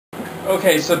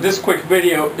Okay, so this quick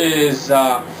video is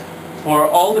for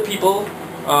all the people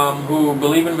who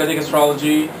believe in Vedic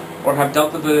astrology or have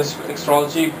dealt with Vedic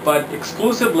astrology, but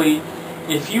exclusively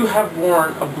if you have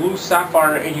worn a blue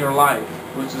sapphire in your life,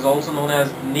 which is also known as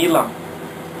Neelam.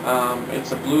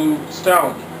 It's a blue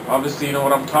stone. Obviously you know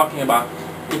what I'm talking about.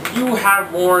 If you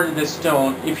have worn this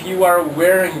stone, if you are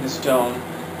wearing this stone,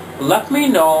 let me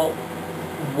know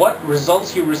what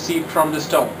results you received from the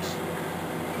stones.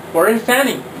 Or if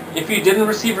any. If you didn't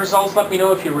receive results, let me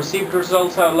know. If you received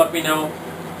results, let me know,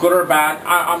 good or bad.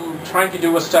 I'm trying to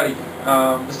do a study,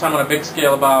 this time on a big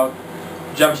scale, about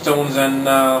gemstones and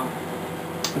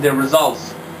their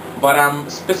results. But I'm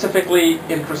specifically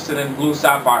interested in blue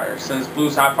sapphire, since blue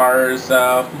sapphire is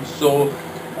so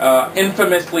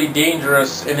infamously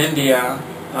dangerous in India.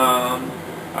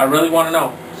 I really want to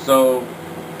know. So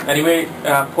anyway,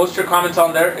 post your comments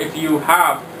on there if you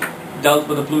have dealt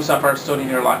with a blue sapphire stone in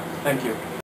your life. Thank you.